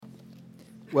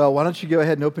Well, why don't you go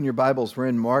ahead and open your Bibles? We're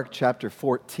in Mark chapter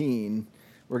 14.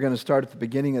 We're going to start at the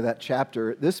beginning of that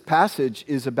chapter. This passage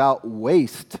is about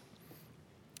waste.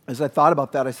 As I thought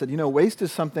about that, I said, waste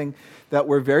is something that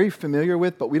we're very familiar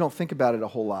with, but we don't think about it a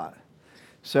whole lot.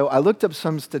 So I looked up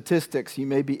some statistics you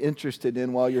may be interested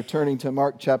in while you're turning to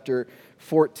Mark chapter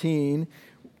 14.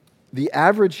 The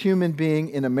average human being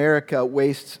in America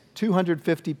wastes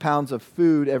 250 pounds of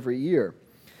food every year.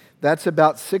 That's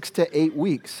about 6 to 8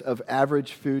 weeks of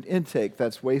average food intake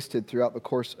that's wasted throughout the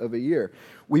course of a year.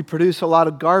 We produce a lot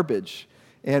of garbage,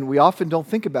 and we often don't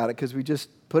think about it because we just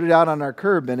put it out on our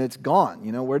curb and it's gone.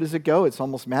 Where does it go? It's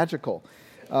almost magical.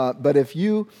 But if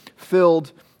you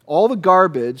filled all the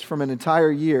garbage from an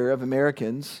entire year of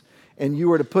Americans and you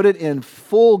were to put it in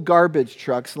full garbage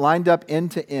trucks lined up end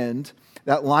to end,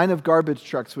 that line of garbage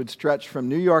trucks would stretch from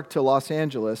New York to Los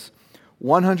Angeles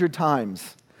 100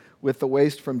 times with the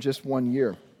waste from just 1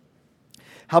 year.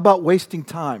 How about wasting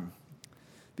time?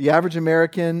 The average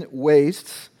American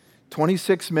wastes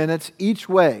 26 minutes each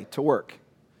way to work,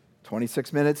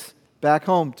 26 minutes back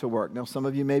home to work. Now, some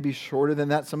of you may be shorter than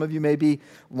that. Some of you may be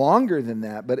longer than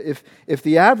that. But if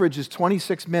the average is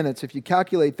 26 minutes, if you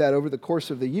calculate that over the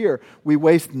course of the year, we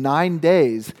waste 9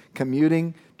 days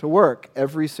commuting to work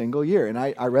every single year. And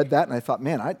I read that and I thought,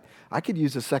 man, I could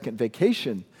use a second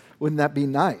vacation. Wouldn't that be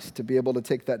nice to be able to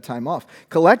take that time off?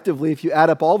 Collectively, if you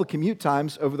add up all the commute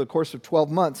times over the course of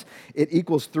 12 months, it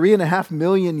equals 3.5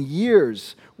 million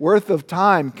years worth of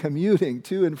time commuting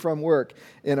to and from work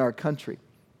in our country.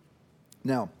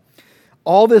 Now,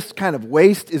 all this kind of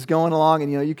waste is going along,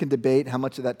 and you can debate how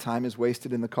much of that time is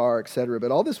wasted in the car, etc.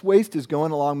 But all this waste is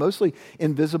going along, mostly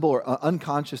invisible or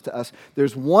unconscious to us.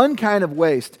 There's one kind of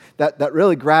waste that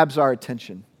really grabs our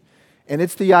attention. And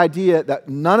it's the idea that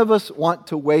none of us want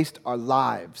to waste our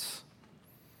lives.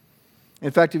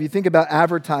 In fact, if you think about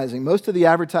advertising, most of the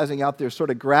advertising out there sort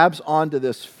of grabs onto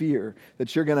this fear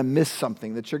that you're going to miss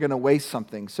something, that you're going to waste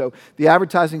something. So the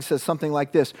advertising says something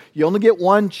like this: you only get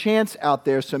one chance out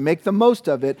there, so make the most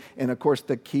of it. And of course,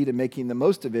 the key to making the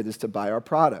most of it is to buy our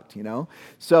product,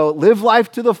 So live life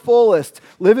to the fullest,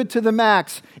 live it to the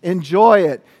max, enjoy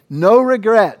it. No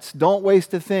regrets. Don't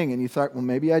waste a thing. And you thought, well,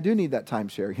 maybe I do need that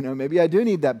timeshare. Maybe I do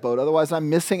need that boat. Otherwise, I'm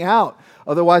missing out.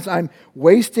 Otherwise, I'm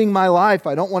wasting my life.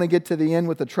 I don't want to get to the end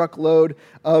with a truckload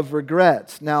of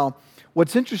regrets. Now,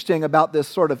 what's interesting about this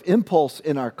sort of impulse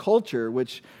in our culture,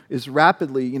 which is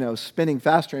rapidly, spinning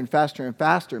faster and faster and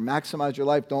faster, maximize your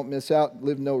life, don't miss out,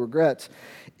 live no regrets,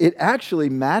 it actually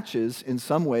matches, in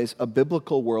some ways, a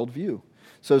biblical worldview.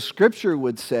 So Scripture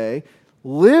would say,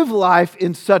 live life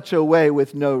in such a way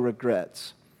with no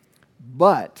regrets.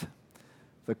 But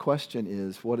the question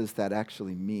is, what does that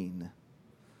actually mean?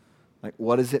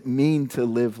 What does it mean to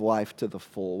live life to the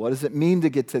full? What does it mean to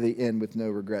get to the end with no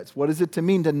regrets? What does it to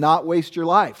mean to not waste your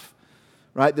life?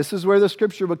 Right? This is where the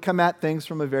Scripture would come at things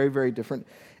from a very, very different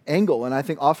angle. And I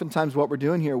think oftentimes what we're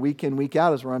doing here week in, week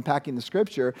out as we're unpacking the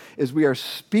Scripture is we are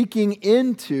speaking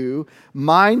into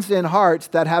minds and hearts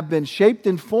that have been shaped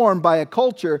and formed by a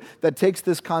culture that takes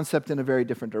this concept in a very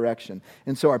different direction.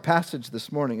 And so our passage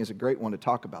this morning is a great one to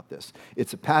talk about this.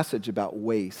 It's a passage about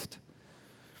waste.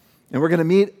 And we're going to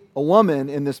meet a woman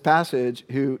in this passage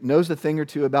who knows a thing or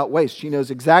two about waste. She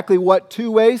knows exactly what to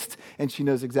waste, and she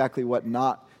knows exactly what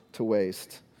not to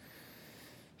waste.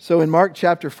 So in Mark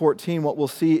chapter 14, what we'll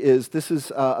see is this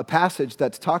is a passage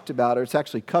that's talked about, or it's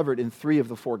actually covered in 3 of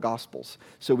the 4 Gospels.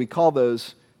 So we call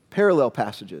those parallel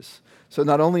passages. So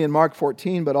not only in Mark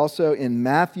 14, but also in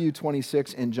Matthew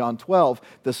 26 and John 12,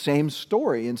 the same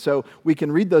story. And so we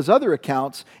can read those other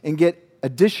accounts and get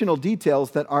additional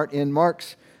details that aren't in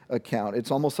Mark's account.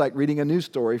 It's almost like reading a news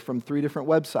story from 3 different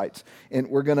websites. And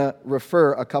we're going to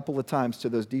refer a couple of times to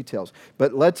those details.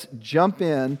 But let's jump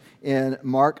in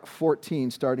Mark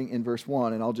 14, starting in verse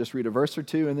 1. And I'll just read a verse or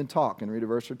two and then talk, and read a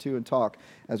verse or two and talk,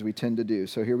 as we tend to do.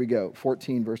 So here we go.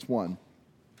 14, verse 1.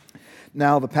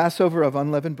 Now the Passover and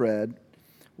unleavened bread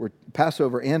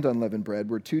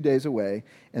were 2 days away,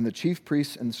 and the chief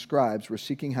priests and scribes were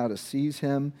seeking how to seize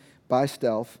him by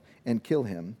stealth and kill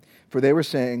him. For they were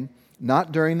saying,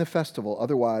 not during the festival,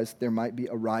 otherwise there might be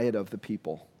a riot of the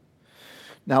people.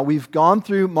 Now, we've gone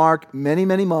through Mark many,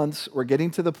 many months. We're getting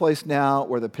to the place now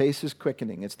where the pace is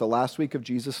quickening. It's the last week of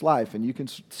Jesus' life, and you can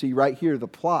see right here the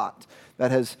plot that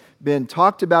has been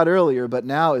talked about earlier, but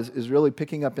now is really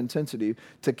picking up intensity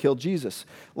to kill Jesus.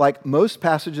 Like most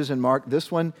passages in Mark,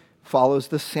 this one follows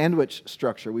the sandwich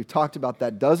structure. We've talked about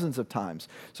that dozens of times.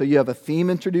 So you have a theme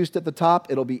introduced at the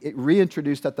top, it'll be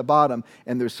reintroduced at the bottom,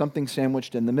 and there's something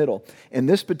sandwiched in the middle. In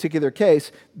this particular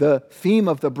case, the theme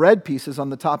of the bread pieces on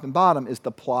the top and bottom is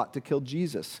the plot to kill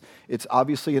Jesus. It's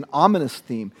obviously an ominous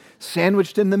theme.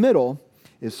 Sandwiched in the middle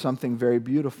is something very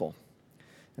beautiful.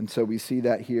 And so we see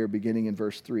that here beginning in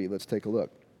verse 3. Let's take a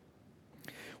look.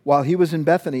 While he was in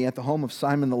Bethany at the home of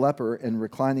Simon the leper and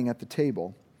reclining at the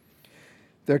table,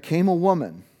 there came a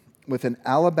woman with an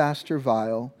alabaster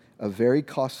vial of very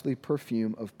costly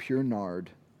perfume of pure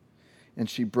nard, and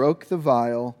she broke the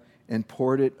vial and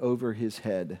poured it over his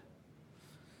head.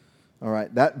 All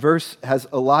right, that verse has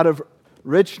a lot of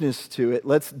richness to it.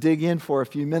 Let's dig in for a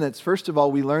few minutes. First of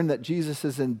all, we learn that Jesus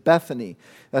is in Bethany.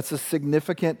 That's a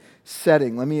significant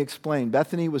setting. Let me explain.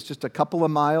 Bethany was just a couple of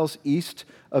miles east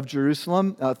of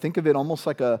Jerusalem. Think of it almost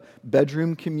like a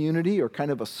bedroom community or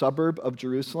kind of a suburb of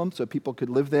Jerusalem, so people could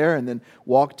live there and then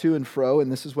walk to and fro. And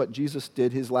this is what Jesus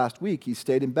did his last week. He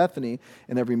stayed in Bethany,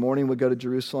 and every morning would go to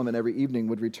Jerusalem, and every evening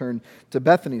would return to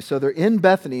Bethany. So they're in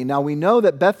Bethany. Now we know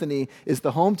that Bethany is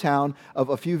the hometown of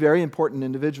a few very important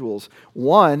individuals.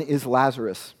 One is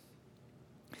Lazarus.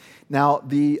 Now,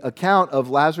 the account of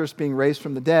Lazarus being raised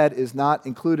from the dead is not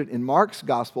included in Mark's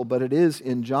gospel, but it is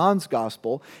in John's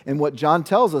gospel. And what John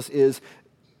tells us is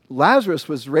Lazarus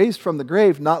was raised from the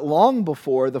grave not long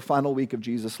before the final week of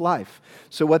Jesus' life.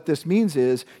 So what this means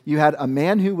is you had a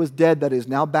man who was dead that is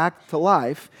now back to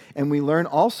life, and we learn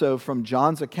also from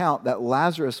John's account that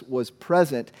Lazarus was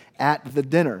present at the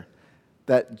dinner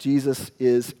that Jesus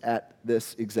is at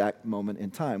this exact moment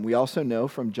in time. We also know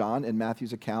from John and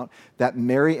Matthew's account that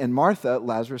Mary and Martha,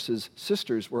 Lazarus'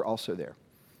 sisters, were also there.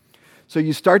 So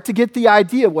you start to get the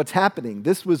idea of what's happening.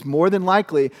 This was more than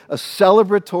likely a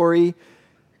celebratory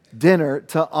dinner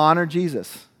to honor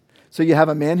Jesus. So you have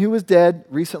a man who was dead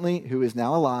recently, who is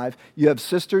now alive. You have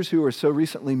sisters who were so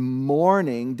recently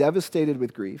mourning, devastated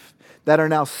with grief, that are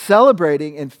now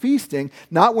celebrating and feasting,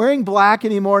 not wearing black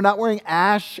anymore, not wearing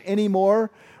ash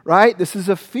anymore, right? This is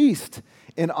a feast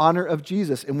in honor of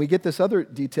Jesus. And we get this other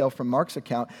detail from Mark's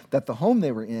account that the home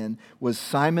they were in was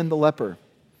Simon the leper.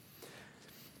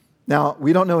 Now,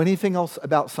 we don't know anything else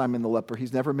about Simon the leper.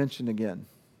 He's never mentioned again.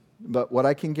 But what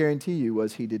I can guarantee you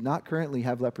was he did not currently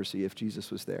have leprosy if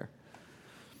Jesus was there.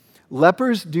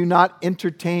 Lepers do not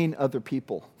entertain other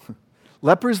people.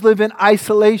 Lepers live in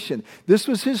isolation. This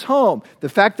was his home. The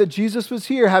fact that Jesus was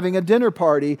here having a dinner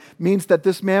party means that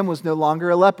this man was no longer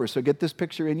a leper. So get this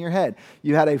picture in your head.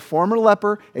 You had a former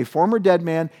leper, a former dead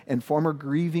man, and former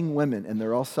grieving women, and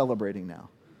they're all celebrating now.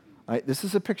 All right, this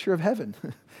is a picture of heaven.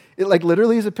 It like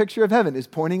literally is a picture of heaven. It's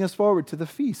pointing us forward to the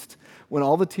feast when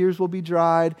all the tears will be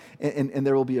dried and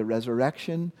there will be a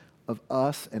resurrection of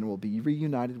us and we'll be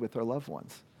reunited with our loved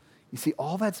ones. You see,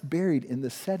 all that's buried in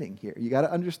this setting here. You got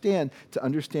to understand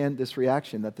this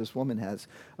reaction that this woman has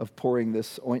of pouring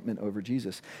this ointment over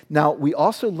Jesus. Now, we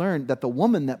also learned that the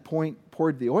woman that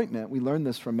poured the ointment, we learned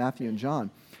this from Matthew and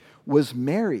John, was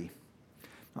Mary.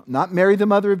 Not Mary, the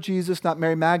mother of Jesus, not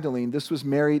Mary Magdalene. This was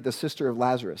Mary, the sister of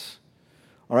Lazarus.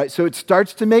 All right, so it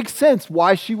starts to make sense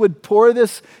why she would pour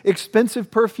this expensive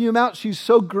perfume out. She's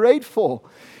so grateful.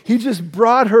 He just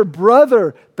brought her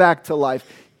brother back to life.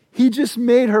 He just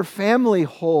made her family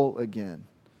whole again.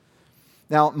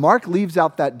 Now, Mark leaves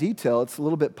out that detail. It's a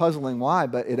little bit puzzling why,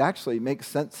 but it actually makes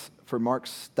sense for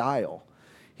Mark's style.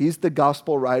 He's the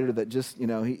gospel writer that just,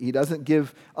 he doesn't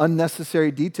give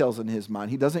unnecessary details in his mind.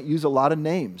 He doesn't use a lot of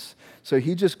names. So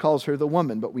he just calls her the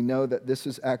woman, but we know that this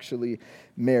is actually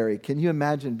Mary. Can you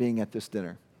imagine being at this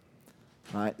dinner?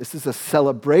 All right, this is a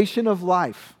celebration of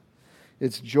life.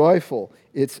 It's joyful.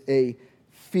 It's a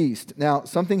feast. Now,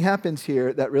 something happens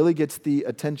here that really gets the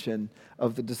attention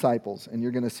of the disciples, and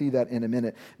you're going to see that in a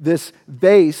minute. This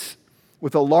vase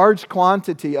with a large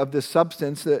quantity of this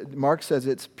substance, Mark says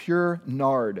it's pure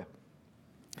nard.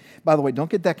 By the way, don't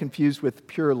get that confused with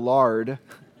pure lard.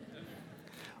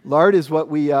 Lard is what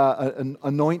we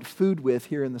anoint food with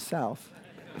here in the South.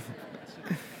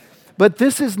 But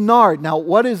this is nard. Now,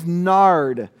 what is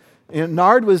nard?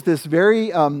 Nard was this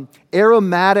very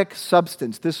aromatic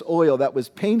substance, this oil that was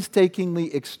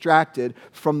painstakingly extracted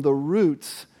from the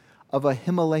roots of a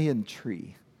Himalayan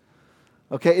tree.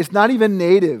 Okay, it's not even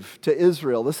native to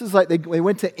Israel. This is like they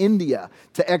went to India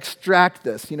to extract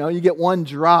this. You get one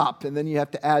drop and then you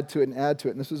have to add to it and add to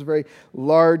it. And this was a very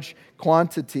large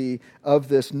quantity of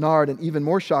this nard. And even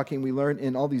more shocking, we learn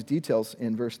in all these details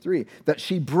in verse 3, that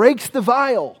she breaks the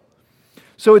vial.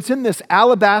 So it's in this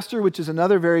alabaster, which is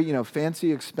another very,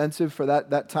 fancy, expensive for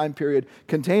that time period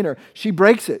container. She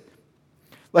breaks it.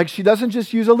 Like she doesn't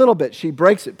just use a little bit. She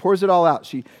breaks it, pours it all out.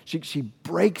 She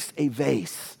breaks a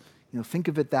vase. Think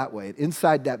of it that way.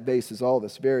 Inside that vase is all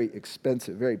this very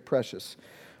expensive, very precious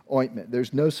ointment.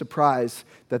 There's no surprise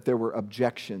that there were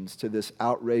objections to this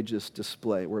outrageous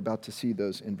display. We're about to see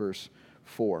those in verse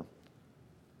 4.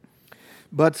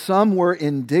 But some were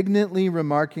indignantly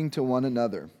remarking to one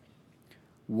another,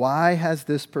 "Why has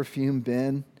this perfume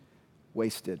been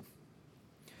wasted?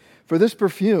 For this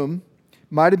perfume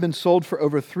might have been sold for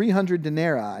over 300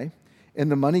 denarii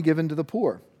and the money given to the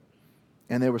poor."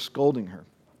 And they were scolding her.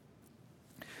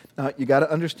 Now, you got to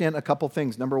understand a couple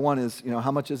things. Number one is,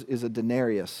 how much is a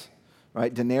denarius,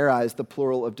 right? Denarii is the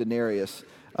plural of denarius.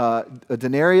 A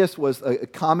denarius was a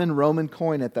common Roman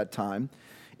coin at that time.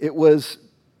 It was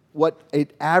what an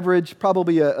average,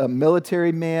 probably a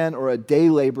military man or a day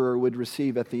laborer would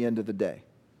receive at the end of the day.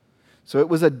 So it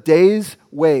was a day's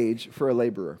wage for a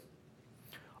laborer.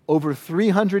 Over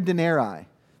 300 denarii.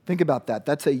 Think about that.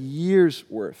 That's a year's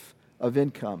worth of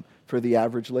income for the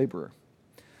average laborer.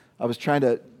 I was trying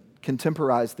to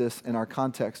contemporize this in our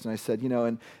context, and I said,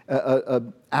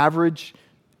 an average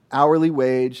hourly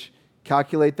wage,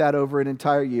 calculate that over an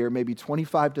entire year, maybe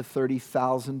 $25,000 to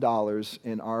 $30,000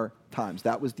 in our times.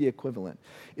 That was the equivalent.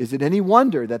 Is it any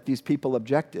wonder that these people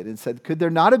objected and said, could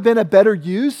there not have been a better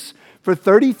use for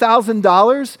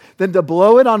 $30,000 than to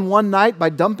blow it on one night by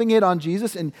dumping it on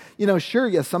Jesus? And, sure,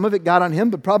 yes, some of it got on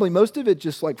him, but probably most of it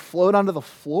just flowed onto the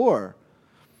floor.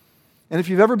 And if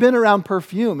you've ever been around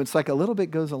perfume, it's like a little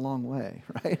bit goes a long way,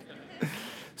 right?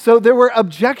 So there were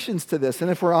objections to this. And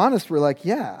if we're honest, we're like,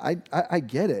 yeah, I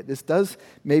get it. This does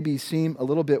maybe seem a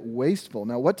little bit wasteful.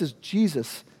 Now, what does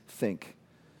Jesus think?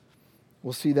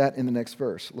 We'll see that in the next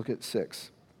verse. Look at 6.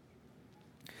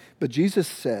 But Jesus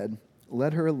said,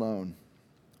 "Let her alone.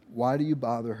 Why do you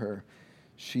bother her?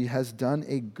 She has done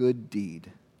a good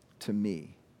deed to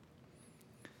me."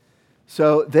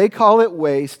 So they call it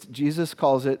waste. Jesus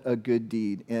calls it a good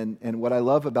deed. And what I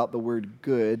love about the word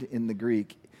good in the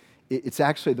Greek, it's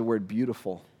actually the word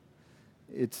beautiful.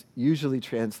 It's usually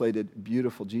translated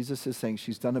beautiful. Jesus is saying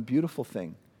she's done a beautiful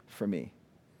thing for me.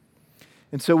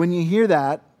 And so when you hear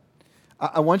that,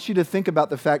 I want you to think about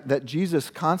the fact that Jesus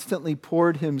constantly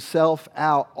poured himself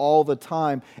out all the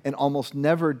time, and almost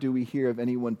never do we hear of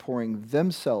anyone pouring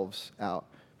themselves out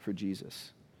for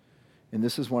Jesus. And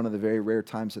this is one of the very rare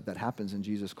times that happens, and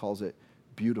Jesus calls it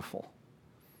beautiful.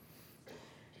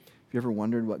 Have you ever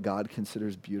wondered what God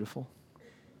considers beautiful?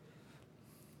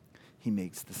 He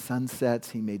makes the sunsets,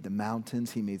 he made the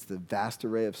mountains, he makes the vast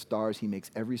array of stars, he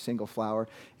makes every single flower,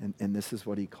 and this is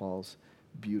what he calls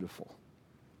beautiful.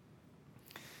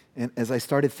 And as I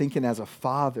started thinking as a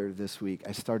father this week,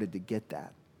 I started to get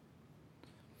that.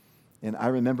 And I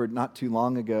remember not too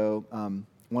long ago,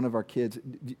 one of our kids,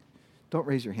 don't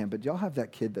raise your hand, but do y'all have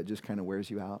that kid that just kind of wears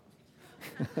you out?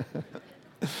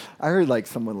 I heard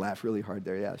someone laugh really hard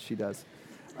there. Yeah, she does.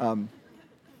 Some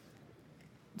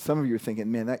of you are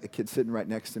thinking, man, that kid's sitting right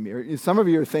next to me. Or some of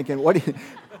you are thinking, what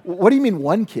do you mean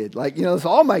one kid? It's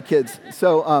all my kids.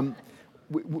 So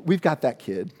we've got that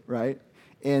kid, right?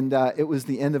 And it was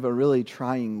the end of a really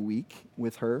trying week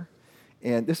with her.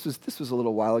 And this was a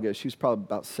little while ago. She was probably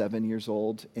about 7 years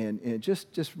old. And it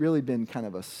just really been kind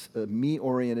of a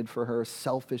me-oriented for her,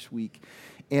 selfish week.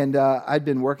 And I'd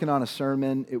been working on a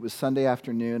sermon. It was Sunday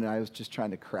afternoon, and I was just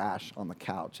trying to crash on the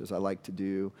couch, as I like to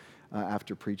do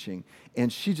after preaching.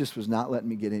 And she just was not letting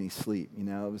me get any sleep.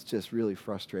 It was just really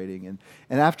frustrating.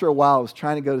 And after a while, I was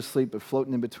trying to go to sleep, but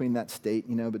floating in between that state,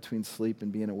 between sleep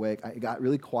and being awake. I got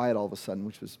really quiet all of a sudden,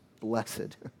 which was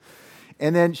blessed.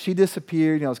 And then she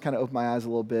disappeared. I was kind of opened my eyes a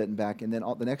little bit and back. And then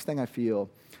the next thing I feel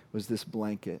was this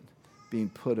blanket being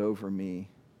put over me.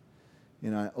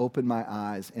 I opened my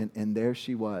eyes, and there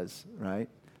she was, right?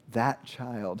 That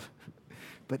child.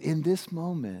 But in this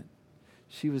moment,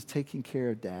 she was taking care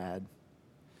of Dad.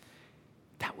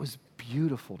 That was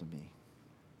beautiful to me.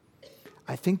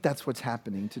 I think that's what's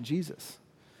happening to Jesus.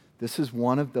 This is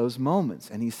one of those moments.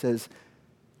 And he says,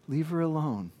 leave her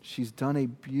alone. She's done a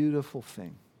beautiful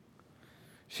thing.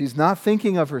 She's not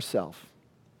thinking of herself.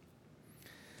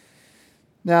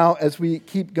 Now, as we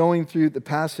keep going through the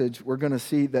passage, we're going to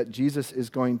see that Jesus is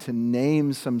going to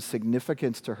name some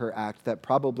significance to her act that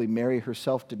probably Mary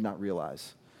herself did not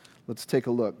realize. Let's take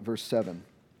a look. Verse 7.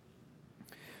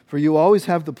 For you always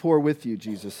have the poor with you,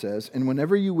 Jesus says, and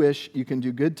whenever you wish, you can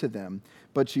do good to them,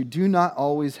 but you do not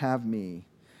always have me.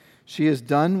 She has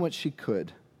done what she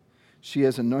could. She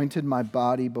has anointed my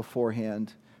body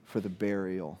beforehand for the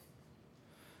burial.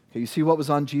 Okay, you see what was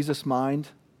on Jesus' mind?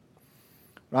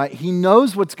 Right? He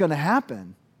knows what's going to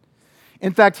happen.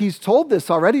 In fact, he's told this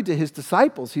already to his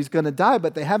disciples. He's going to die,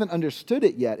 but they haven't understood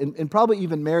it yet. And probably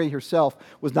even Mary herself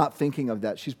was not thinking of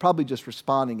that. She's probably just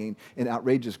responding in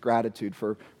outrageous gratitude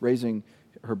for raising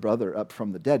her brother up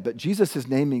from the dead. But Jesus is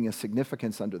naming a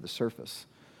significance under the surface.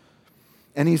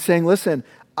 And he's saying, listen,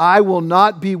 I will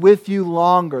not be with you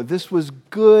longer. This was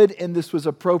good and this was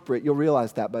appropriate. You'll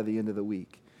realize that by the end of the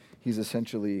week. He's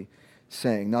essentially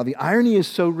saying. Now, the irony is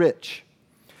so rich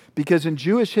because in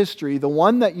Jewish history, the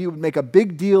one that you would make a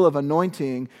big deal of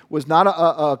anointing was not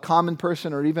a common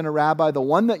person or even a rabbi. The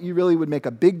one that you really would make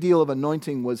a big deal of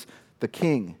anointing was the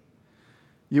king.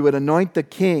 You would anoint the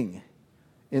king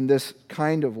in this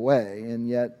kind of way, and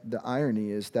yet the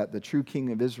irony is that the true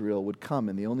king of Israel would come,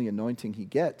 and the only anointing he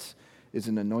gets is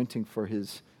an anointing for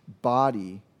his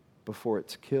body before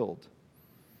it's killed.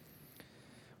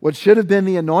 What should have been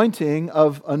the anointing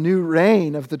of a new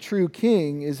reign of the true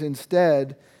king is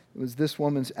instead, it was this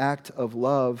woman's act of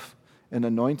love and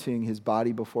anointing his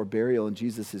body before burial, and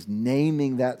Jesus is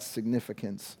naming that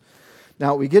significance.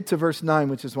 Now, we get to verse 9,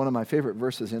 which is one of my favorite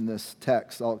verses in this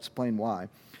text. I'll explain why.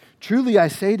 Truly I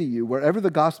say to you, wherever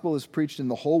the gospel is preached in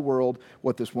the whole world,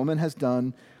 what this woman has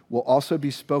done will also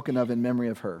be spoken of in memory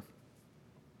of her.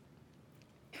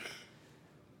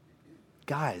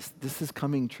 Guys, this is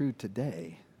coming true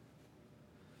today.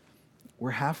 We're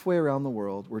halfway around the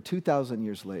world. We're 2,000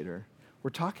 years later.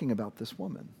 We're talking about this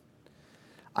woman.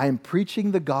 I am preaching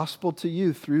the gospel to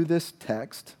you through this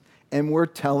text, and we're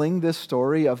telling this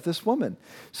story of this woman.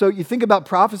 So you think about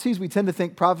prophecies, we tend to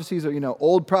think prophecies are,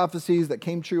 old prophecies that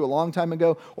came true a long time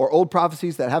ago, or old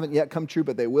prophecies that haven't yet come true,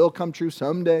 but they will come true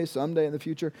someday in the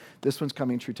future. This one's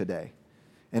coming true today.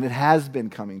 And it has been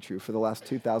coming true for the last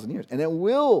 2,000 years. And it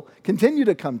will continue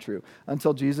to come true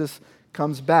until Jesus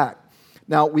comes back.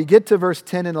 Now, we get to verse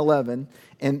 10 and 11,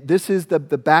 and this is the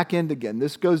back end again.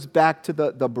 This goes back to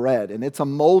the bread, and it's a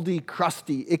moldy,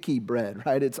 crusty, icky bread,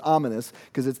 right? It's ominous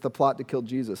because it's the plot to kill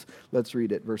Jesus. Let's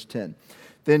read it, verse 10.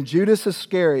 Then Judas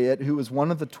Iscariot, who was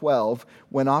one of the 12,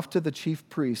 went off to the chief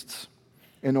priests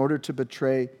in order to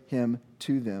betray him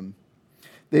to them.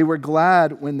 They were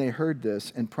glad when they heard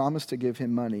this and promised to give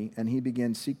him money, and he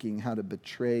began seeking how to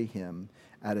betray him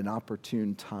at an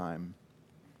opportune time.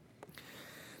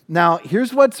 Now,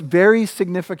 here's what's very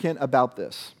significant about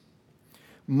this.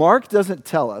 Mark doesn't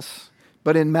tell us,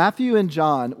 but in Matthew and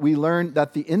John, we learn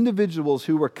that the individuals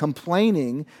who were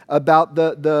complaining about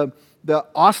the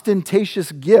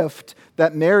ostentatious gift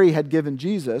that Mary had given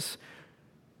Jesus,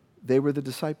 they were the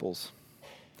disciples.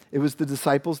 It was the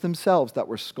disciples themselves that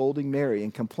were scolding Mary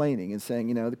and complaining and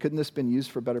saying, couldn't this have been used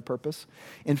for a better purpose?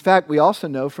 In fact, we also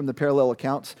know from the parallel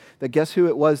accounts that guess who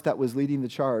it was that was leading the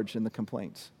charge in the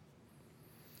complaints?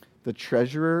 The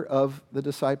treasurer of the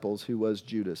disciples, who was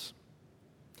Judas.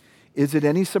 Is it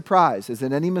any surprise, is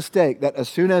it any mistake that as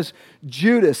soon as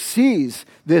Judas sees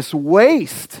this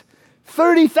waste,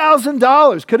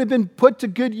 $30,000 could have been put to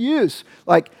good use,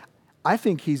 I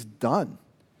think he's done.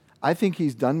 I think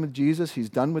he's done with Jesus.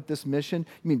 He's done with this mission.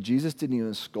 Jesus didn't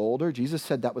even scold her. Jesus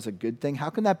said that was a good thing.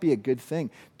 How can that be a good thing?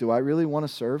 Do I really want to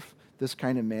serve this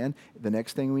kind of man? The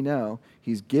next thing we know,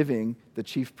 he's giving the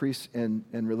chief priests and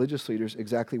religious leaders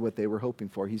exactly what they were hoping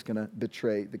for. He's going to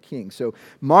betray the king. So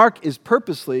Mark is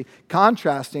purposely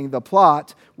contrasting the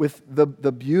plot with the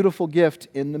beautiful gift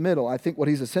in the middle. I think what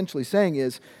he's essentially saying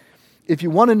is, if you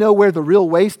want to know where the real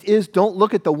waste is, don't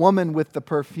look at the woman with the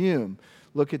perfume.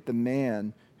 Look at the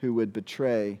man who would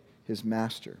betray his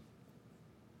master.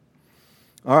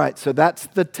 All right, so that's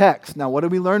the text. Now, what do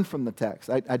we learn from the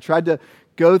text? I tried to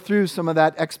go through some of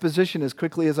that exposition as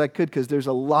quickly as I could because there's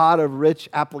a lot of rich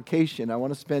application. I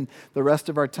want to spend the rest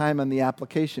of our time on the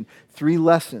application. 3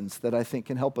 lessons that I think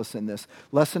can help us in this.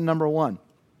 Lesson number 1,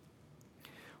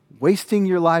 wasting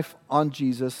your life on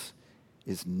Jesus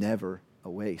is never a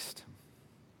waste.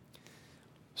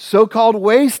 So-called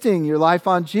wasting your life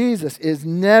on Jesus is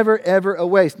never, ever a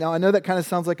waste. Now, I know that kind of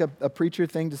sounds like a preacher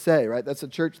thing to say, right? That's a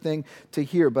church thing to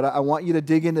hear, but I want you to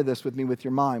dig into this with me, with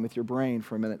your mind, with your brain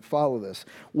for a minute. Follow this.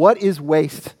 What is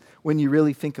waste when you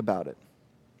really think about it?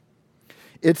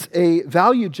 It's a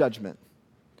value judgment,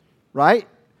 right?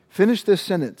 Finish this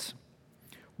sentence.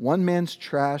 One man's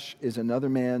trash is another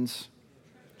man's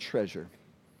treasure.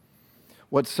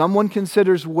 What someone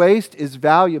considers waste is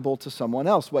valuable to someone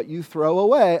else. What you throw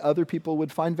away, other people would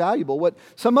find valuable. What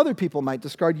some other people might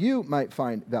discard, you might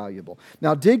find valuable.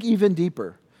 Now, dig even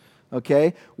deeper,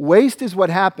 okay? Waste is what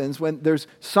happens when there's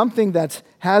something that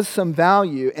has some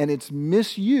value and it's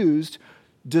misused,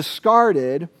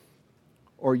 discarded,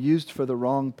 or used for the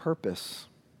wrong purpose.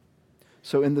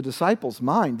 So in the disciples'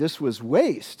 mind, this was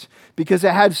waste because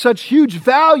it had such huge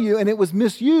value and it was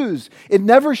misused. It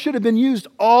never should have been used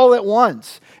all at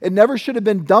once. It never should have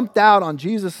been dumped out on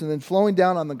Jesus and then flowing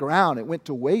down on the ground. It went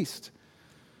to waste,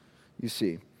 you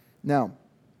see. Now,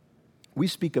 we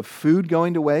speak of food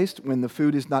going to waste when the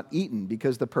food is not eaten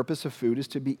because the purpose of food is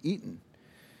to be eaten.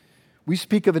 We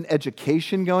speak of an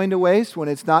education going to waste when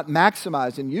it's not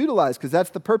maximized and utilized because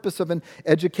that's the purpose of an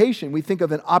education. We think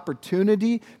of an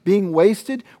opportunity being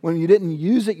wasted when you didn't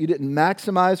use it, you didn't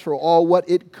maximize for all what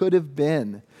it could have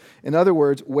been. In other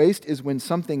words, waste is when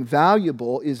something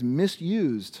valuable is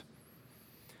misused.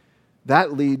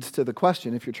 That leads to the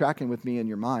question, if you're tracking with me in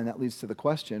your mind, that leads to the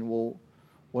question, well,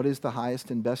 what is the highest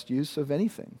and best use of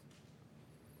anything?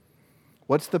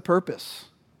 What's the purpose?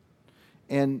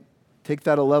 And take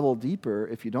that a level deeper.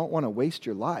 If you don't want to waste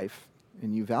your life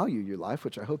and you value your life,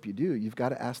 which I hope you do, you've got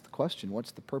to ask the question,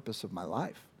 what's the purpose of my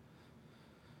life?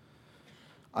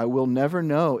 I will never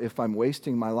know if I'm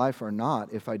wasting my life or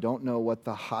not if I don't know what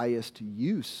the highest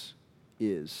use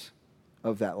is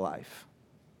of that life.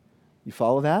 You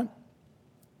follow that?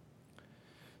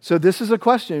 So this is a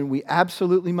question we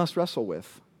absolutely must wrestle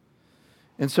with.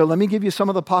 And so let me give you some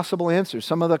of the possible answers,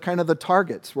 some of the kind of the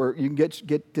targets where you can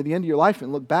get to the end of your life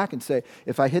and look back and say,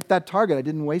 if I hit that target, I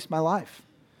didn't waste my life.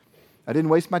 I didn't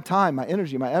waste my time, my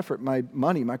energy, my effort, my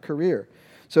money, my career.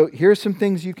 So here's some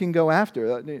things you can go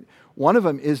after. One of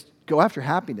them is go after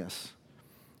happiness.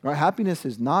 Right? Happiness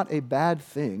is not a bad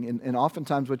thing. And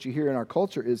oftentimes what you hear in our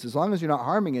culture is as long as you're not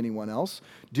harming anyone else,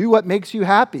 do what makes you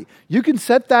happy. You can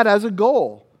set that as a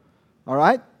goal. All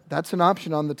right? That's an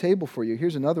option on the table for you.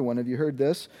 Here's another one. Have you heard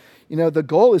this? You know, the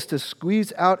goal is to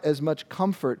squeeze out as much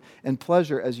comfort and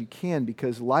pleasure as you can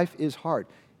because life is hard.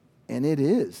 And it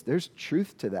is. There's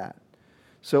truth to that.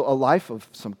 So a life of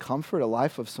some comfort, a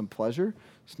life of some pleasure,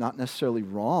 it's not necessarily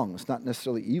wrong. It's not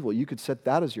necessarily evil. You could set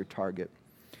that as your target.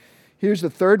 Here's the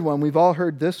third one. We've all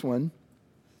heard this one.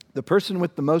 The person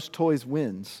with the most toys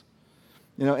wins.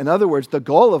 You know, in other words, the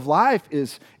goal of life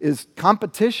is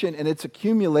competition and it's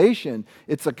accumulation.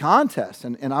 It's a contest.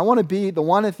 And I want to be the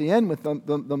one at the end with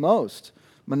the most.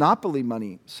 Monopoly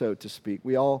money, so to speak.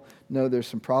 We all know there's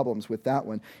some problems with that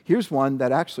one. Here's one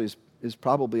that actually is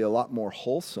probably a lot more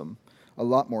wholesome, a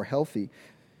lot more healthy.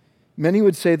 Many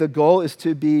would say the goal is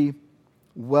to be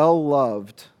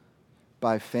well-loved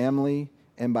by family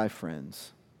and by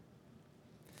friends.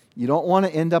 You don't want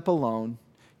to end up alone.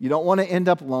 You don't want to end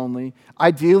up lonely.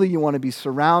 Ideally, you want to be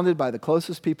surrounded by the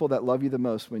closest people that love you the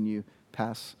most when you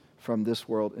pass from this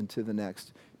world into the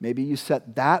next. Maybe you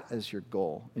set that as your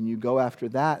goal, and you go after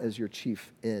that as your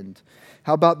chief end.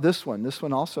 How about this one? This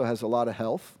one also has a lot of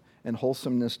health and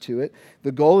wholesomeness to it.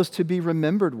 The goal is to be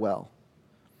remembered well.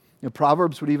 You know,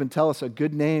 Proverbs would even tell us a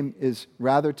good name is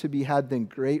rather to be had than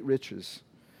great riches.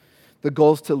 The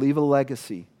goal is to leave a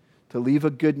legacy, to leave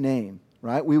a good name,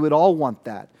 right? We would all want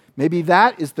that. Maybe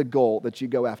that is the goal that you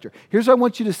go after. Here's what I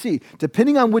want you to see.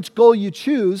 Depending on which goal you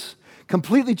choose,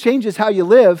 completely changes how you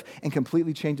live and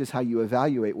completely changes how you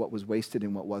evaluate what was wasted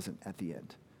and what wasn't at the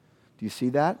end. Do you see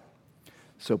that?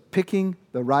 So picking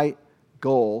the right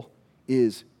goal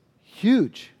is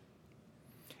huge.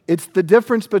 It's the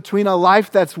difference between a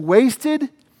life that's wasted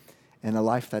and a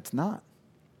life that's not.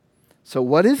 So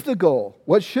what is the goal?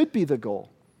 What should be the goal?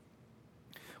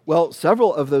 Well,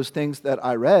 several of those things that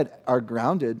I read are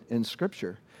grounded in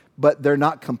Scripture, but they're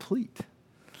not complete.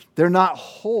 They're not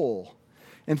whole.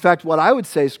 In fact, what I would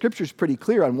say, Scripture's pretty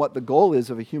clear on what the goal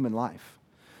is of a human life.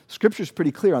 Scripture's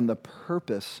pretty clear on the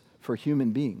purpose for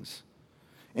human beings.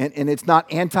 And it's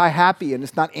not anti-happy, and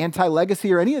it's not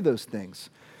anti-legacy or any of those things.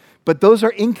 But those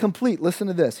are incomplete. Listen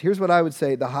to this. Here's what I would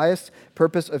say. The highest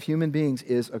purpose of human beings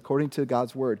is, according to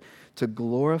God's Word, to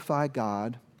glorify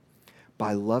God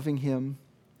by loving Him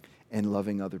and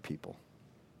loving other people.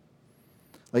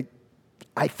 Like,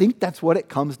 I think that's what it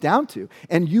comes down to.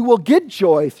 And you will get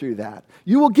joy through that.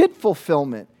 You will get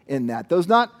fulfillment in that. Those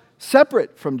not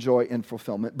separate from joy and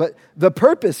fulfillment. But the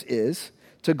purpose is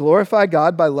to glorify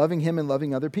God by loving Him and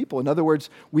loving other people. In other words,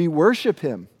 we worship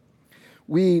Him.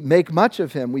 We make much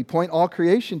of Him. We point all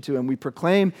creation to Him. We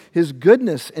proclaim His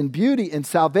goodness and beauty and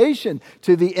salvation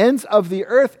to the ends of the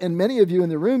earth. And many of you in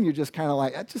the room, you're just kind of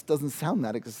like, that just doesn't sound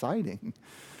that exciting.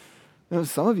 You know,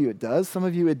 some of you it does, some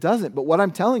of you it doesn't. But what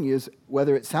I'm telling you is,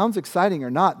 whether it sounds exciting or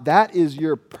not, that is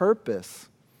your purpose.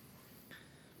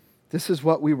 This is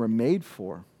what we were made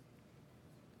for.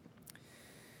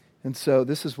 And so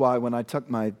this is why when I tuck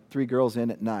my 3 girls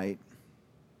in at night,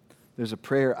 there's a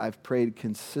prayer I've prayed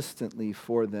consistently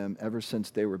for them ever since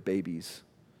they were babies.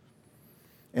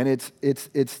 And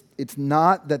it's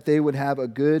not that they would have a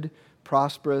good,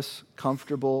 prosperous,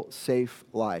 comfortable, safe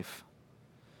life.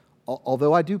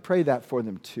 although I do pray that for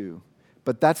them too,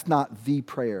 but that's not the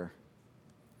prayer.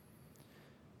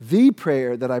 The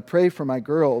prayer that I pray for my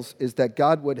girls is that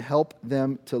God would help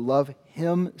them to love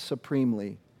Him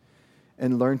supremely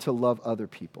and learn to love other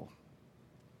people.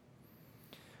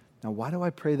 Now, why do I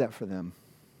pray that for them?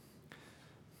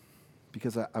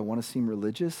 Because I want to seem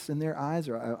religious in their eyes,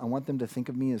 or I want them to think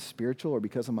of me as spiritual, or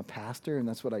because I'm a pastor and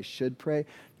that's what I should pray?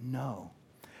 No.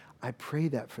 I pray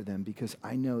that for them because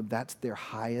I know that's their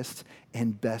highest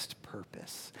and best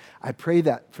purpose. I pray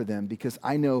that for them because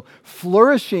I know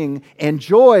flourishing and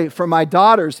joy for my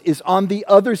daughters is on the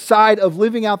other side of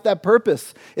living out that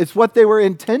purpose. It's what they were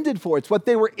intended for. It's what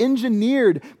they were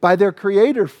engineered by their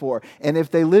Creator for. And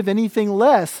if they live anything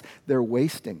less, they're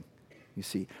wasting. You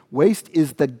see, waste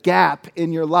is the gap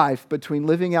in your life between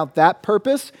living out that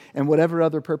purpose and whatever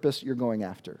other purpose you're going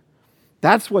after.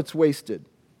 That's what's wasted.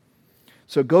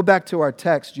 So go back to our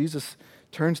text. Jesus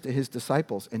turns to his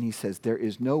disciples and he says, there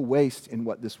is no waste in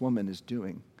what this woman is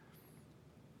doing.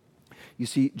 You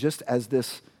see, just as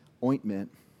this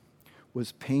ointment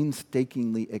was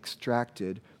painstakingly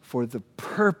extracted for the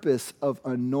purpose of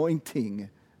anointing,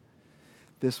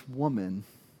 this woman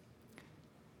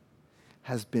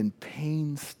has been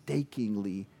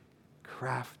painstakingly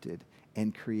crafted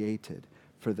and created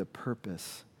for the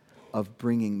purpose of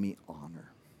bringing me honor,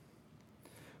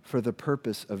 for the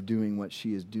purpose of doing what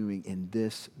she is doing in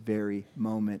this very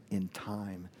moment in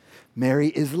time. Mary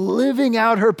is living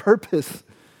out her purpose.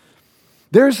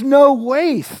 There's no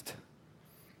waste.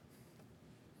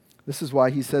 This is why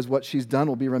he says what she's done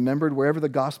will be remembered wherever the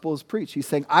gospel is preached. He's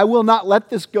saying, I will not let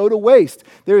this go to waste.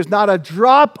 There is not a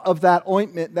drop of that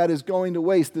ointment that is going to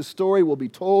waste. This story will be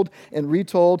told and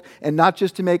retold, and not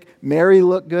just to make Mary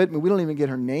look good. I mean, we don't even get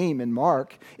her name in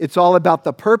Mark. It's all about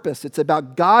the purpose. It's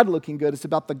about God looking good. It's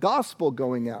about the gospel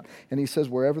going out. And he says,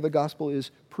 wherever the gospel is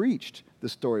preached, the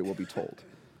story will be told.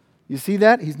 You see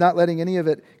that? He's not letting any of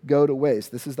it go to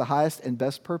waste. This is the highest and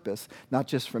best purpose, not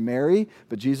just for Mary,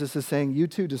 but Jesus is saying, you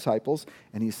too, disciples.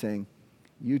 And he's saying,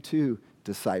 you too,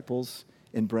 disciples,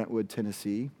 in Brentwood,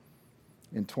 Tennessee,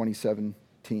 in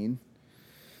 2017.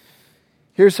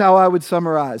 Here's how I would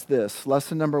summarize this.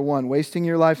 Lesson number 1, wasting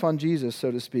your life on Jesus, so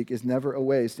to speak, is never a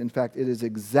waste. In fact, it is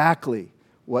exactly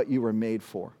what you were made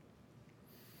for.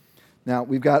 Now,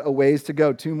 we've got a ways to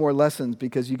go, 2 more lessons,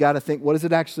 because you got to think, what does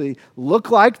it actually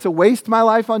look like to waste my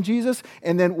life on Jesus?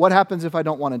 And then what happens if I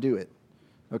don't want to do it?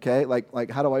 Okay, like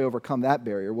how do I overcome that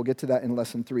barrier? We'll get to that in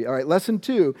lesson 3. All right, lesson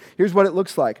 2, here's what it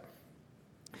looks like.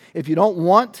 If you don't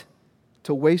want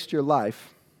to waste your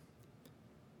life,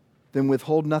 then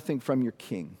withhold nothing from your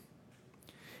king.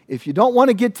 If you don't want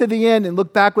to get to the end and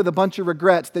look back with a bunch of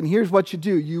regrets, then here's what you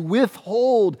do. You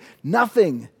withhold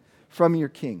nothing from your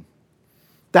king.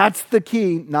 That's the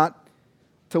key, not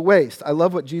to waste. I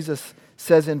love what Jesus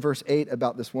says in verse 8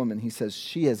 about this woman. He says,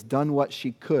 she has done what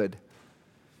she could.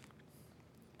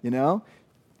 You know,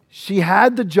 she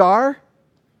had the jar.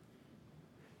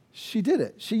 She did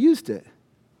it. She used it.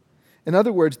 In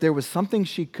other words, there was something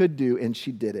she could do, and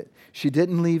she did it. She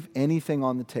didn't leave anything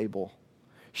on the table.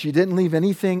 She didn't leave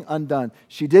anything undone.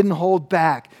 She didn't hold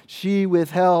back. She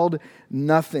withheld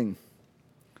nothing.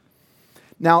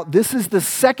 Now, this is the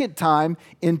second time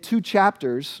in 3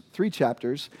 chapters,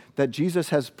 that Jesus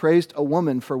has praised a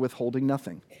woman for withholding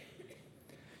nothing.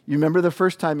 You remember the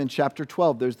first time in chapter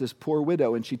 12, there's this poor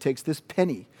widow, and she takes this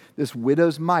penny, this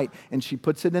widow's mite, and she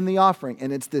puts it in the offering,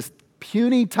 and it's this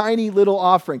puny, tiny little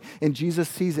offering, and Jesus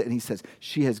sees it, and he says,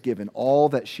 she has given all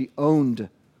that she owned.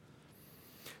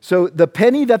 So the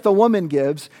penny that the woman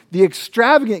gives, the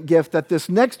extravagant gift that this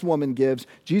next woman gives,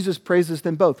 Jesus praises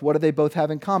them both. What do they both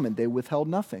have in common? They withheld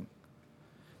nothing.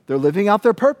 They're living out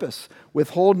their purpose.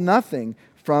 Withhold nothing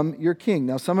from your king.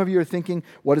 Now, some of you are thinking,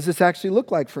 what does this actually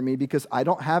look like for me? Because I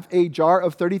don't have a jar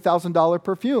of $30,000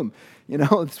 perfume. You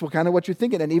know, it's kind of what you're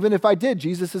thinking. And even if I did,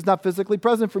 Jesus is not physically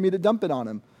present for me to dump it on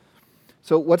him.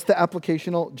 So what's the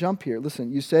applicational jump here?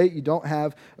 Listen, you say you don't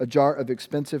have a jar of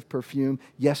expensive perfume.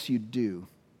 Yes, you do.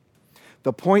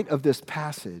 The point of this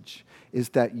passage is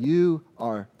that you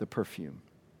are the perfume.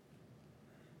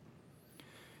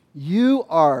 You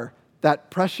are that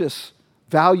precious,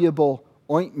 valuable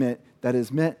ointment that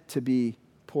is meant to be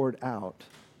poured out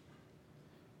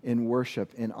in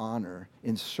worship, in honor,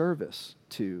 in service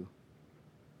to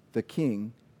the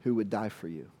King who would die for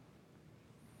you.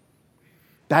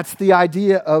 That's the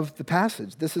idea of the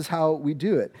passage. This is how we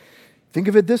do it. Think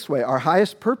of it this way. Our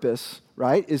highest purpose,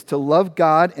 right, is to love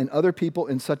God and other people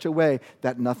in such a way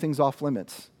that nothing's off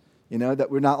limits. You know,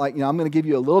 that we're not like, I'm going to give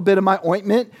you a little bit of my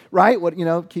ointment, right?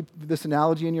 Keep this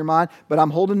analogy in your mind, but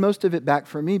I'm holding most of it back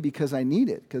for me because I need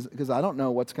it, because I don't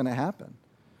know what's going to happen.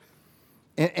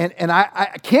 And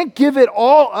I can't give it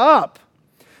all up.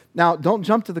 Now, don't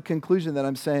jump to the conclusion that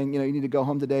I'm saying, you need to go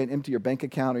home today and empty your bank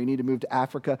account, or you need to move to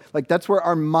Africa. Like, that's where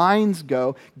our minds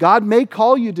go. God may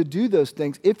call you to do those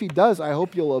things. If he does, I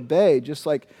hope you'll obey, just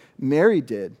like Mary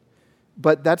did.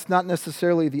 But that's not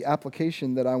necessarily the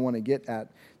application that I want to get at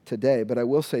today. But I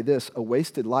will say this, a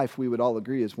wasted life, we would all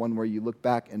agree, is one where you look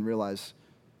back and realize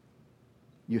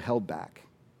you held back.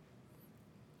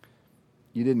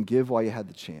 You didn't give while you had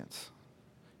the chance.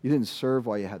 You didn't serve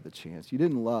while you had the chance. You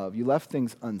didn't love. You left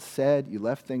things unsaid. You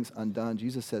left things undone.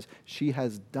 Jesus says, she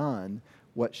has done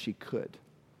what she could.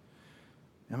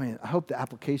 I mean, I hope the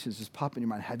applications just pop in your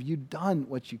mind. Have you done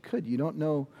what you could? You don't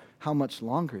know how much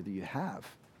longer that you have.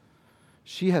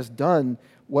 She has done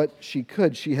what she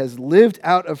could. She has lived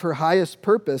out of her highest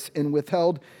purpose and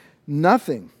withheld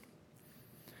nothing.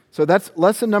 So that's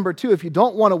lesson number 2. If you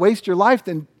don't want to waste your life,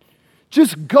 then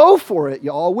just go for it,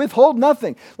 y'all. Withhold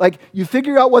nothing. Like, you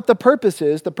figure out what the purpose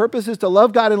is. The purpose is to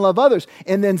love God and love others,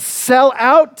 and then sell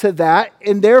out to that,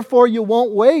 and therefore you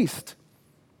won't waste.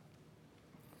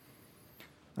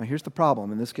 Now, here's the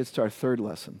problem, and this gets to our third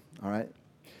lesson, all right?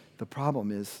 The problem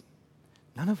is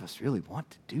none of us really want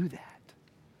to do that.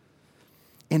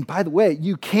 And by the way,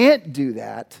 you can't do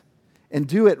that and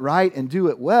do it right and do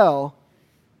it well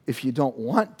if you don't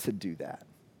want to do that.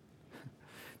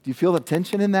 Do you feel the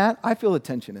tension in that? I feel the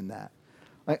tension in that.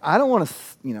 Like, I don't want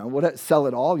to, sell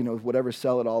it all, whatever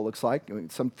sell it all looks like. I mean,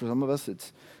 for some of us,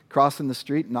 it's crossing the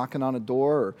street, knocking on a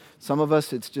door, or some of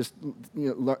us, it's just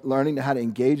learning how to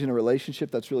engage in a relationship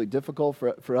that's really difficult.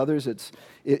 For others, it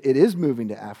is moving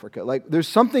to Africa. Like, there's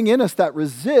something in us that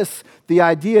resists the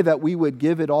idea that we would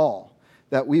give it all,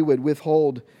 that we would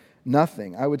withhold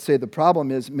nothing. I would say the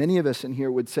problem is many of us in here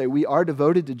would say we are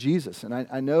devoted to Jesus. And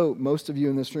I know most of you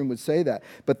in this room would say that.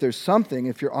 But there's something,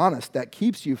 if you're honest, that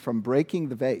keeps you from breaking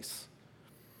the vase.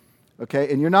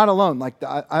 Okay? And you're not alone. Like,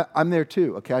 I'm there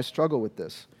too. Okay? I struggle with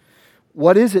this.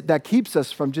 What is it that keeps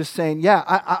us from just saying, yeah,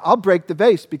 I'll break the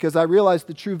vase because I realize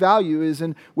the true value is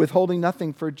in withholding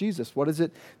nothing for Jesus? What is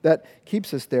it that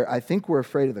keeps us there? I think we're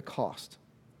afraid of the cost.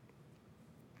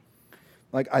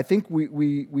 Like, I think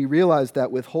we realize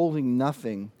that withholding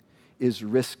nothing is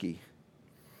risky,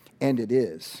 and it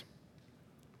is.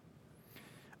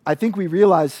 I think we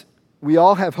realize we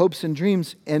all have hopes and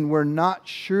dreams, and we're not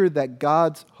sure that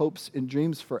God's hopes and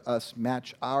dreams for us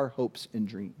match our hopes and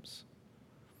dreams.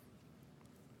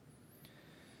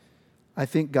 I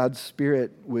think God's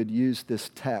Spirit would use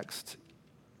this text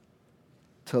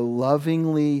to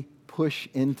lovingly push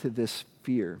into this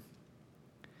fear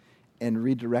and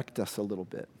redirect us a little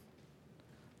bit.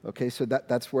 Okay, so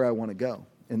that's where I want to go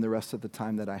in the rest of the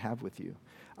time that I have with you.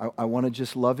 I want to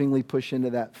just lovingly push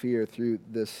into that fear through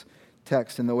this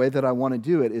text. And the way that I want to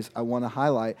do it is I want to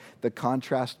highlight the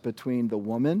contrast between the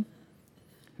woman,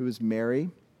 who is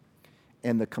Mary,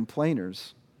 and the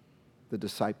complainers, the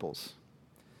disciples.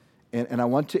 And I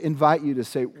want to invite you to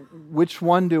say, which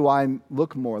one do I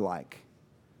look more like?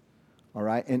 All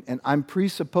right, and I'm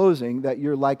presupposing that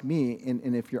you're like me,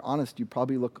 and if you're honest, you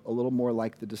probably look a little more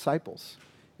like the disciples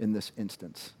in this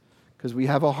instance, because we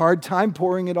have a hard time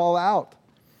pouring it all out.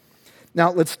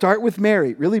 Now, let's start with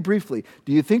Mary, really briefly.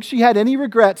 Do you think she had any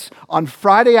regrets on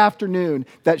Friday afternoon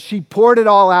that she poured it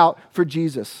all out for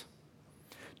Jesus?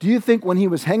 Do you think when he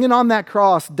was hanging on that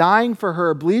cross, dying for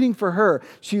her, bleeding for her,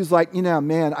 she was like,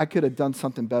 man, I could have done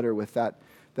something better with that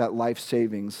life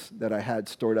savings that I had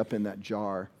stored up in that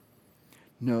jar?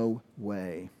 No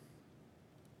way.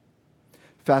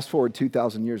 Fast forward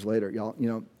 2,000 years later, y'all,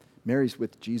 Mary's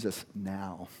with Jesus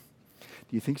now.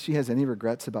 Do you think she has any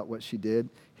regrets about what she did?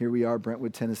 Here we are,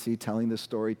 Brentwood, Tennessee, telling this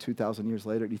story 2,000 years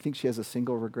later. Do you think she has a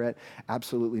single regret?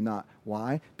 Absolutely not.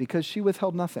 Why? Because she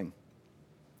withheld nothing.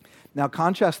 Now,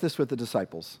 contrast this with the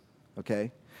disciples,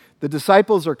 okay? The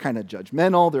disciples are kind of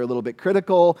judgmental. They're a little bit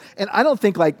critical. And I don't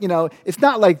think it's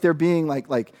not like they're being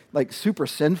like super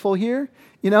sinful here.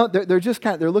 They're just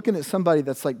they're looking at somebody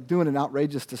that's like doing an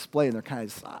outrageous display, and they're kind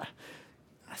of,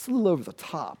 that's a little over the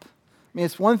top. I mean,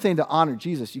 it's one thing to honor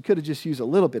Jesus. You could have just used a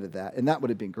little bit of that, and that would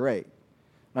have been great.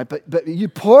 Right? But you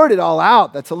poured it all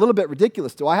out. That's a little bit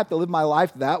ridiculous. Do I have to live my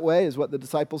life that way, is what the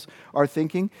disciples are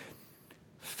thinking.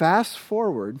 Fast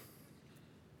forward,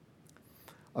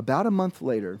 about a month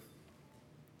later,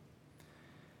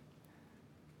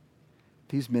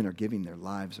 these men are giving their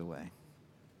lives away.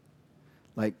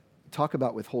 Like, talk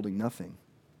about withholding nothing.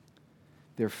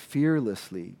 They're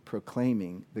fearlessly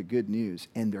proclaiming the good news,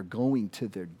 and they're going to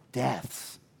their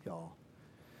deaths, y'all.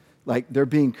 Like, they're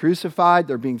being crucified,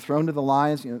 they're being thrown to the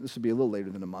lions. This would be a little later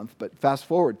than a month, but fast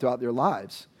forward throughout their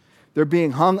lives. They're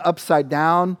being hung upside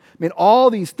down. I mean, all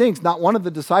these things. Not one of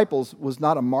the disciples was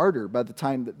not a martyr by the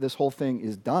time that this whole thing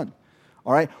is done.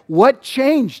 All right? What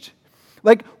changed?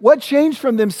 Like, what changed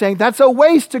from them saying, that's a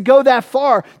waste to go that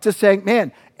far, to saying,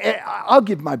 man, I'll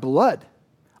give my blood.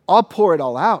 I'll pour it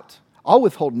all out. I'll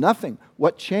withhold nothing.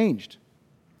 What changed?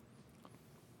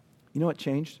 You know what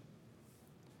changed?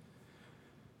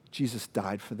 Jesus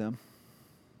died for them.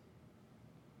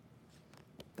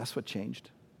 That's what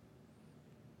changed.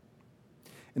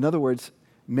 In other words,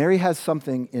 Mary has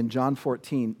something in John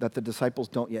 14 that the disciples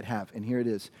don't yet have, and here it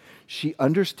is. She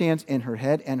understands in her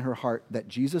head and her heart that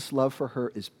Jesus' love for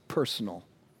her is personal.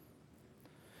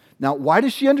 Now, why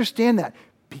does she understand that?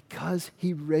 Because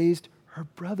he raised her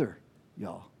brother,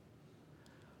 y'all.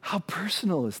 How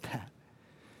personal is that?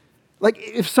 Like,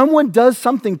 if someone does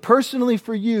something personally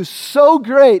for you so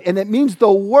great and it means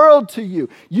the world to you,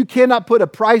 you cannot put a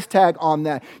price tag on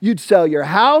that. You'd sell your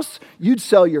house, you'd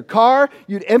sell your car,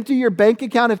 you'd empty your bank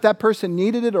account if that person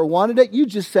needed it or wanted it. You'd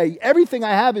just say, everything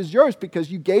I have is yours because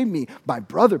you gave me my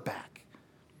brother back.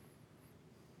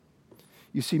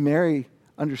 You see, Mary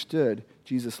understood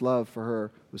Jesus' love for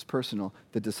her was personal.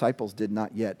 The disciples did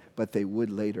not yet, but they would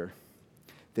later.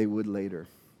 They would later.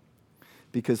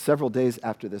 Because several days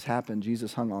after this happened,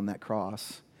 Jesus hung on that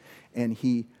cross and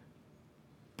he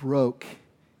broke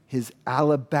his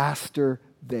alabaster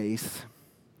vase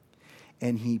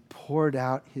and he poured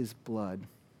out his blood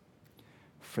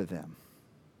for them.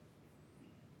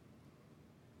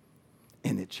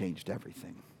 And it changed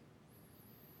everything.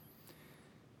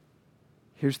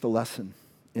 Here's the lesson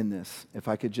in this, if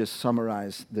I could just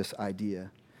summarize this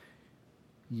idea.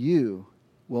 You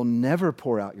will never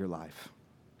pour out your life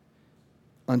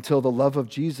until the love of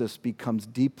Jesus becomes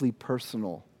deeply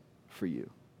personal for you.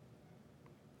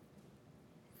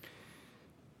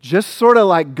 Just sort of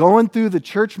like going through the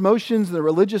church motions, the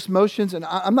religious motions, and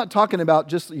I'm not talking about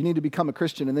just you need to become a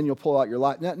Christian and then you'll pull out your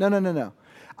life. No.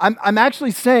 I'm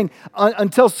actually saying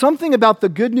until something about the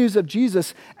good news of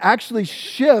Jesus actually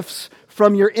shifts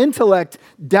from your intellect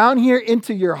down here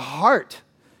into your heart.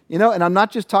 And I'm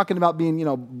not just talking about being,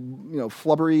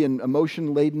 flubbery and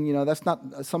emotion-laden. That's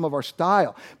not some of our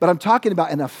style. But I'm talking about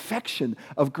an affection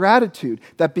of gratitude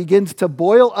that begins to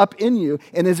boil up in you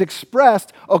and is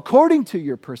expressed according to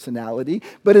your personality,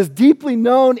 but is deeply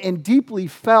known and deeply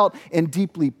felt and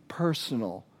deeply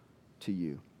personal to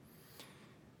you.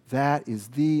 That is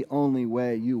the only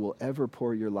way you will ever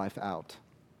pour your life out.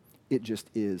 It just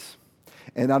is.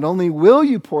 And not only will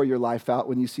you pour your life out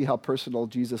when you see how personal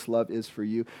Jesus' love is for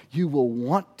you, you will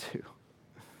want to.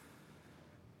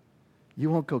 You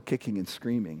won't go kicking and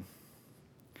screaming.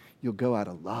 You'll go out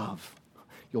of love.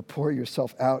 You'll pour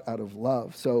yourself out of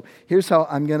love. So here's how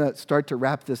I'm going to start to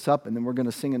wrap this up, and then we're going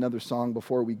to sing another song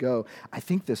before we go. I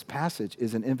think this passage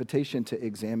is an invitation to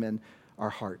examine our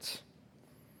hearts.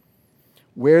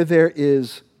 Where there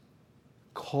is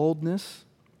coldness,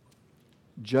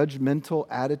 judgmental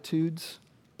attitudes,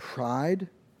 pride,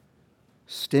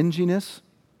 stinginess,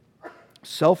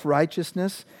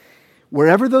 self-righteousness,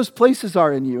 wherever those places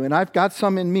are in you, and I've got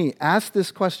some in me, ask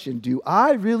this question: do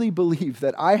I really believe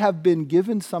that I have been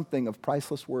given something of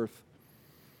priceless worth?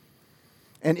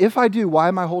 And if I do, why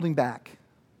am I holding back?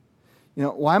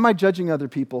 Why am I judging other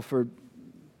people for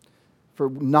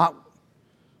not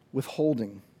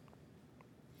withholding?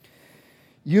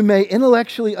 You may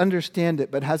intellectually understand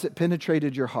it, but has it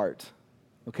penetrated your heart?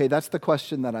 Okay, that's the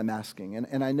question that I'm asking.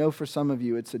 And I know for some of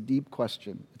you it's a deep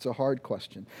question. It's a hard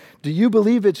question. Do you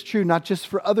believe it's true not just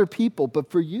for other people,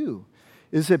 but for you?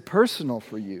 Is it personal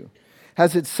for you?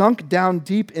 Has it sunk down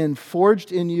deep and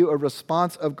forged in you a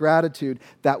response of gratitude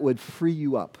that would free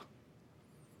you up?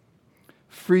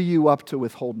 Free you up to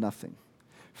withhold nothing.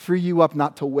 Free you up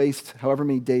not to waste however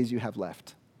many days you have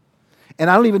left. And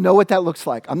I don't even know what that looks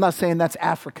like. I'm not saying that's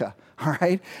Africa, all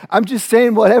right? I'm just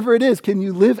saying whatever it is, can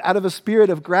you live out of a spirit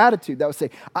of gratitude that would say,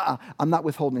 I'm not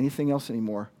withholding anything else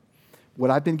anymore. What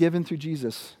I've been given through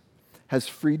Jesus has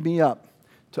freed me up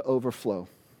to overflow.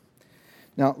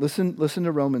 Now, listen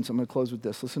to Romans. I'm going to close with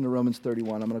this. Listen to Romans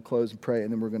 31. I'm going to close and pray,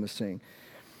 and then we're going to sing.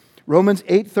 Romans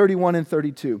 8:31 and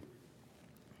 32.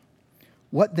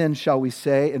 What then shall we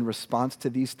say in response to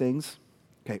these things?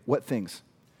 Okay, what things?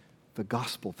 The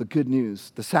gospel, the good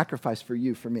news, the sacrifice for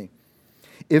you, for me.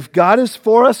 If God is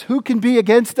for us, who can be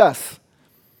against us?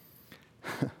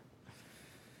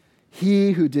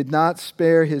 He who did not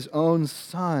spare his own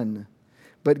son,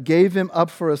 but gave him up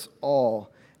for us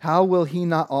all, how will he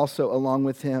not also, along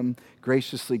with him,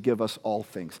 graciously give us all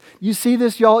things? You see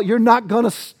this, y'all? You're not going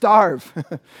to starve.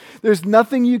 There's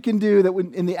nothing you can do that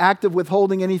in the act of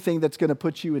withholding anything that's going to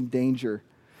put you in danger.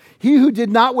 He who did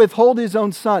not withhold his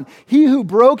own Son. He who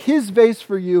broke his vase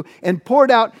for you and poured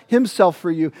out himself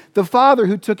for you. The Father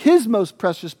who took his most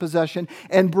precious possession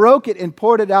and broke it and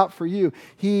poured it out for you.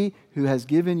 He who has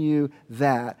given you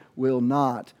that will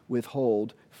not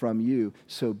withhold from you.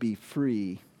 So be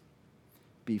free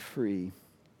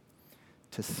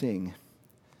to sing,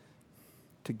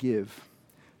 to give,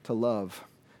 to love,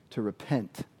 to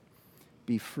repent.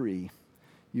 Be free.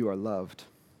 You are loved.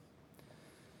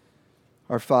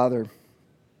 Our Father,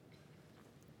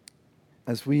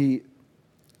 as we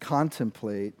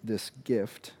contemplate this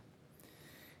gift,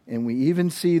 and we even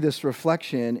see this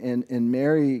reflection in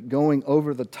Mary going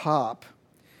over the top,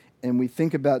 and we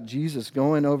think about Jesus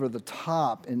going over the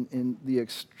top in the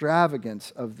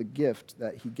extravagance of the gift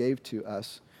that he gave to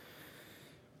us,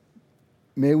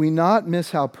 may we not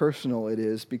miss how personal it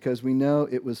is, because we know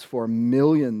it was for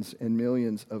millions and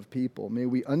millions of people. May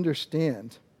we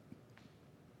understand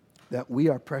that we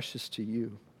are precious to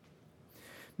you.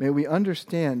 May we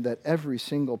understand that every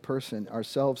single person,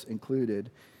 ourselves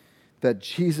included, that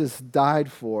Jesus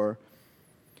died for,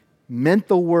 meant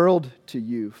the world to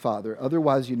you, Father.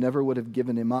 Otherwise, you never would have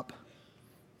given him up.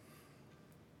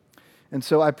 And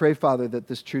so I pray, Father, that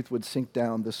this truth would sink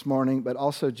down this morning, but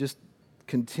also just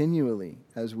continually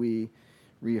as we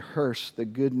rehearse the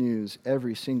good news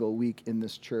every single week in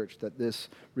this church, that this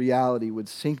reality would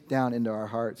sink down into our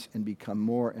hearts and become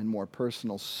more and more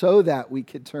personal, so that we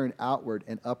could turn outward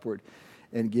and upward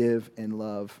and give and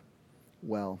love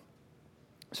well.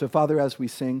 So, Father, as we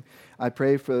sing, I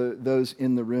pray for those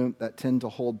in the room that tend to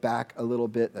hold back a little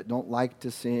bit, that don't like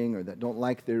to sing or that don't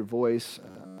like their voice.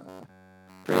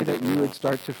 Pray that you would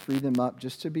start to free them up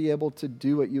just to be able to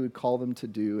do what you would call them to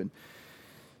do. And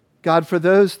God, for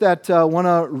those that want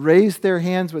to raise their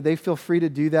hands, would they feel free to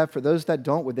do that? For those that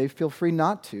don't, would they feel free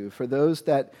not to? For those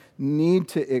that need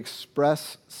to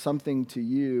express something to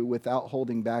you without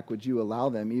holding back, would you allow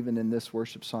them, even in this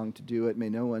worship song, to do it? May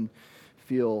no one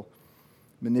feel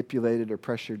manipulated or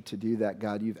pressured to do that,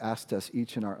 God. You've asked us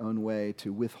each in our own way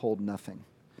to withhold nothing.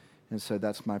 And so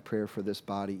that's my prayer for this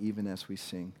body, even as we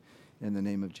sing. In the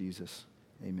name of Jesus,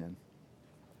 amen.